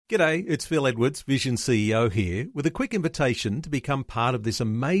G'day, it's Phil Edwards, Vision CEO here, with a quick invitation to become part of this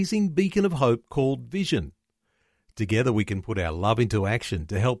amazing beacon of hope called Vision. Together we can put our love into action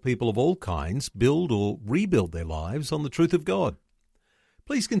to help people of all kinds build or rebuild their lives on the truth of God.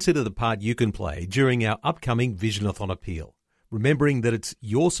 Please consider the part you can play during our upcoming Visionathon appeal, remembering that it's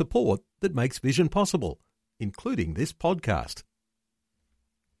your support that makes Vision possible, including this podcast.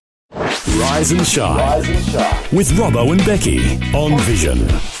 Rise and Shine with Robbo and Becky on Vision.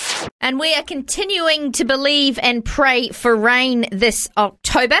 And we are continuing to believe and pray for rain this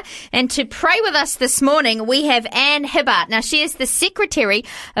October. And to pray with us this morning, we have Anne Hibbart. Now, she is the Secretary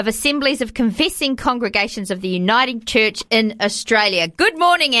of Assemblies of Confessing Congregations of the Uniting Church in Australia. Good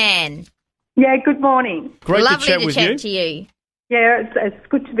morning, Anne. Yeah, good morning. Great Lovely to chat to you. Yeah, it's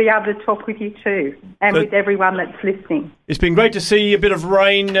good to be able to talk with you too, and with everyone that's listening. It's been great to see a bit of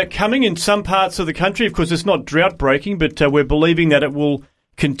rain coming in some parts of the country. Of course, it's not drought breaking, but we're believing that it will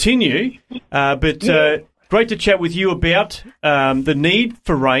continue. Great to chat with you about the need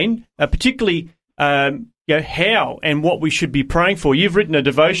for rain, particularly how and what we should be praying for. You've written a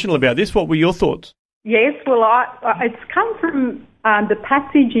devotional about this. What were your thoughts? Yes, well, it's come from the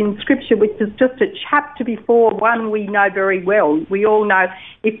passage in Scripture, which is just a chapter before one we know very well. We all know,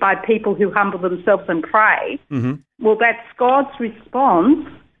 if by people who humble themselves and pray, well, that's God's response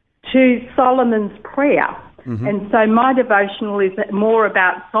to Solomon's prayer. And so my devotional is more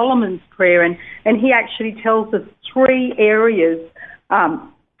about Solomon's prayer, and he actually tells us three areas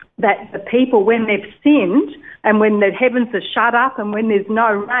that the people, when they've sinned and when the heavens are shut up and when there's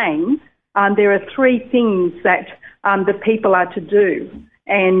no rain, there are three things that the people are to do.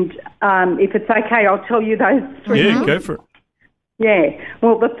 And if it's okay, I'll tell you those three. Yeah, go for it. Yeah.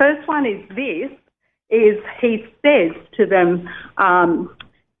 Well, the first one is this, is he says to them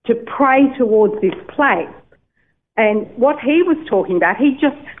to pray towards this place. And what he was talking about,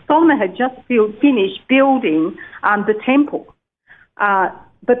 Solomon had just finished building the temple.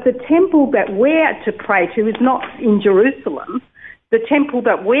 But the temple that we're to pray to is not in Jerusalem. The temple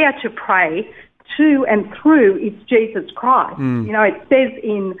that we're to pray to and through is Jesus Christ. You know, it says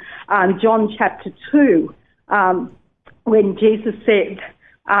in John chapter 2, when Jesus said,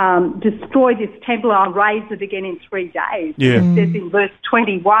 destroy this temple, I'll raise it again in 3 days. Yeah. It says in verse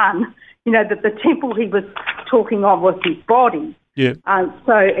 21, you know, that the temple he was talking of was his body. Yeah.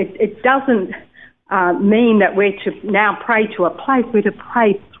 So it doesn't mean that we're to now pray to a place. We're to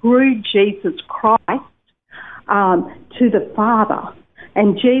pray through Jesus Christ to the Father.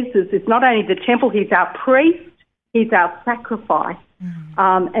 And Jesus is not only the temple, he's our priest, he's our sacrifice.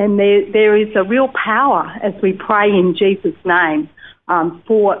 And there is a real power as we pray in Jesus' name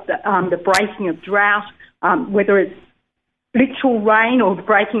for the breaking of drought, whether it's literal rain or the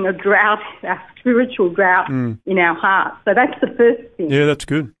breaking of drought, our spiritual drought in our hearts. So that's the first thing. Yeah, that's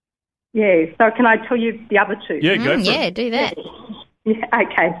good. Yeah, so can I tell you the other two? Yeah, go for it. Yeah, do that. Yeah,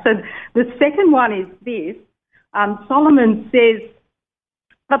 okay, so the second one is this. Solomon says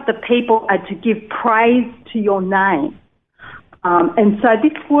that the people are to give praise to your name. And so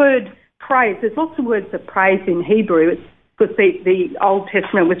this word praise, there's lots of words of praise in Hebrew, because the Old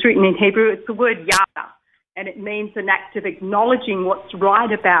Testament was written in Hebrew. It's the word yada, and it means an act of acknowledging what's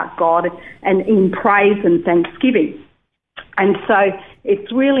right about God and in praise and thanksgiving. And so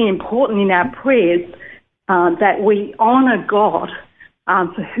it's really important in our prayers that we honour God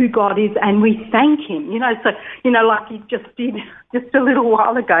for who God is, and we thank him. You know, so, you know, like you just did just a little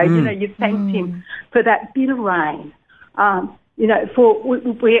while ago, you know, you thanked him for that bit of rain. You know, for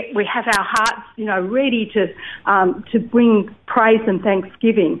we have our hearts, you know, ready to bring praise and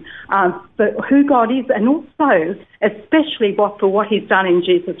thanksgiving for who God is, and also especially for what he's done in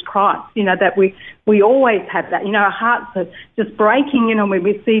Jesus Christ. You know, that we always have that. You know, our hearts are just breaking. You know, when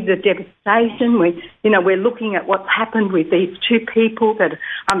we see the devastation, we're looking at what's happened with these two people that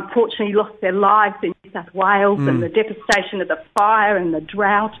unfortunately lost their lives in New South Wales, and the devastation of the fire and the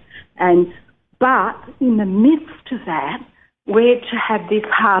drought. But in the midst of that, we're to have this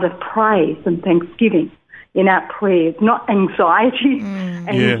heart of praise and thanksgiving in our prayers, not anxiety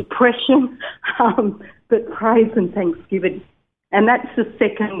and depression, but praise and thanksgiving. And that's the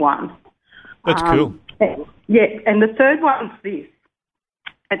second one. That's cool. Yeah, and the third one's this,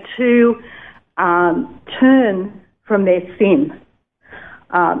 to turn from their sin.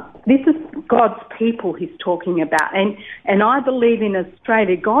 This is God's people he's talking about. And I believe in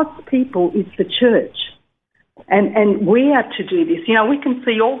Australia, God's people is the church. And we are to do this. You know, we can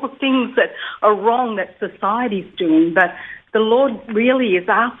see all the things that are wrong that society's doing, but the Lord really is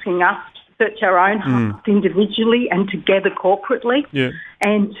asking us to search our own hearts individually and together corporately,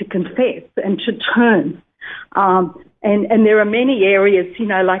 and to confess and to turn And there are many areas,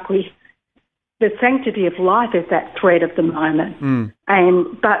 like the sanctity of life is that thread of the moment.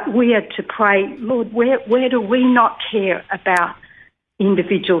 But we are to pray, Lord, where do we not care about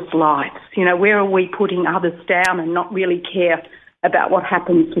individuals' lives? Where are we putting others down and not really care about what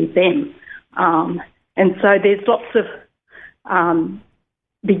happens with them? And so there's lots of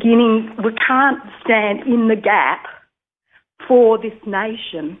beginning. We can't stand in the gap for this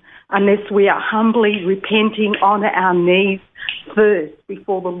nation unless we are humbly repenting on our knees first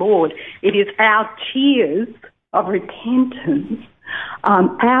before the Lord. It is our tears of repentance,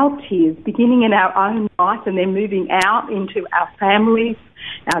 our tears beginning in our own life and then moving out into our families,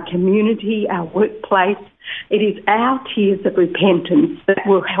 our community, our workplace. It is our tears of repentance that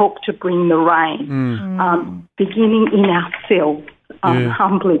will help to bring the rain, beginning in ourselves,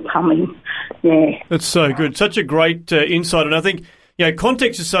 humbly coming. Yeah. That's so good. Such a great insight. And I think,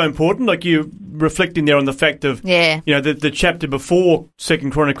 context is so important, like you reflecting there on the fact of, the chapter before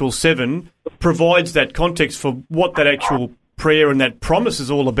 2 Chronicles 7 provides that context for what that actual prayer and that promise is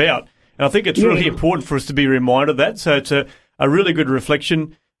all about. And I think it's really important for us to be reminded of that. So it's a really good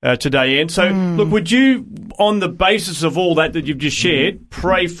reflection today, Anne. So, look, would you, on the basis of all that you've just shared,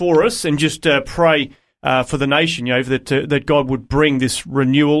 pray for us and just pray for the nation, that God would bring this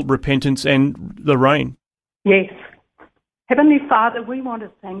renewal, repentance and the rain? Yes. Heavenly Father, we want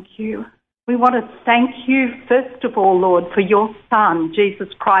to thank you. We want to thank you, first of all, Lord, for your Son, Jesus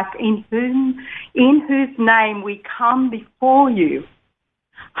Christ, in whose name we come before you,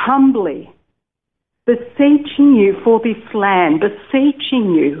 humbly, beseeching you for this land,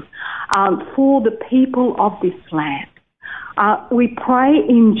 beseeching you for the people of this land. We pray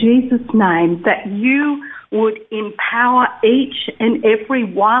in Jesus' name that you would empower each and every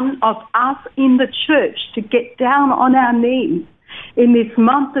one of us in the church to get down on our knees in this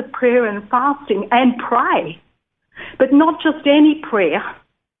month of prayer and fasting and pray. But not just any prayer.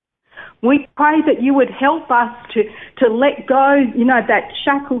 We pray that you would help us to let go, that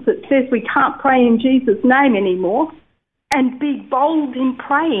shackles that says we can't pray in Jesus' name anymore, and be bold in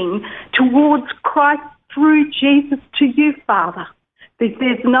praying towards Christ through Jesus to you, Father.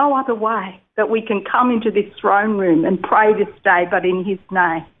 There's no other way that we can come into this throne room and pray this day but in his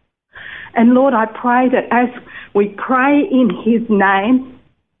name. And Lord, I pray that as we pray in his name,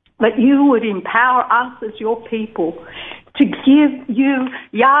 that you would empower us as your people to give you,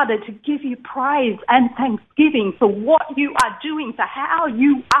 Yada, to give you praise and thanksgiving for what you are doing, for how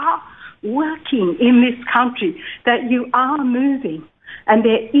you are working in this country, that you are moving. And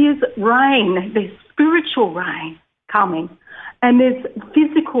there is rain, there's spiritual rain coming, and there's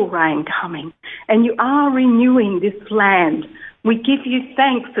physical rain coming, and you are renewing this land. We give you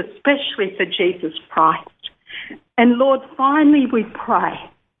thanks, especially for Jesus Christ. And Lord, finally we pray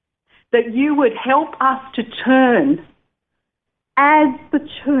that you would help us to turn as the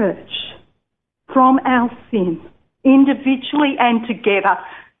church from our sin, individually and together.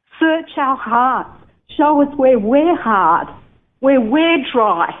 Search our hearts. Show us where we're hard, where we're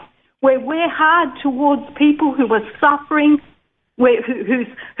dry, where we're hard towards people who are suffering,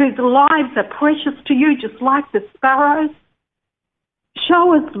 whose lives are precious to you, just like the sparrows.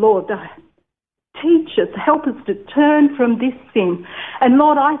 Show us, Lord, teach us, help us to turn from this sin. And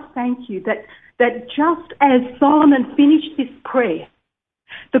Lord, I thank you that just as Solomon finished this prayer,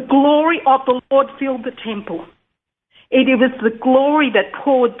 the glory of the Lord filled the temple. It was the glory that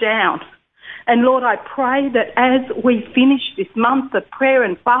poured down. And Lord, I pray that as we finish this month of prayer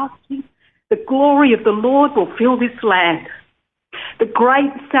and fasting, the glory of the Lord will fill this land, the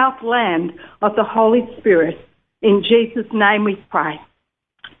great south land of the Holy Spirit. In Jesus' name we pray.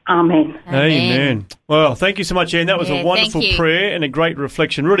 Amen. Amen. Well, thank you so much, Anne. That was a wonderful prayer and a great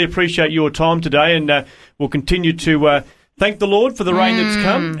reflection. Really appreciate your time today, and we'll continue to thank the Lord for the rain that's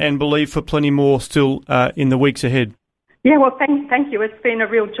come and believe for plenty more still in the weeks ahead. Yeah, well, thank you. It's been a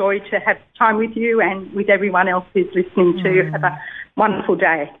real joy to have time with you and with everyone else who's listening too. Have a wonderful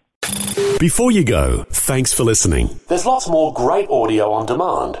day. Before you go, thanks for listening. There's lots more great audio on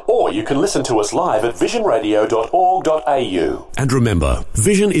demand, or you can listen to us live at visionradio.org.au. And remember,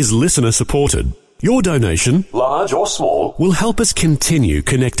 Vision is listener supported. Your donation, large or small, will help us continue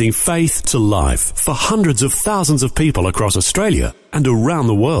connecting faith to life for hundreds of thousands of people across Australia and around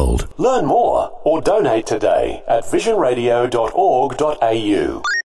the world. Learn more or donate today at visionradio.org.au.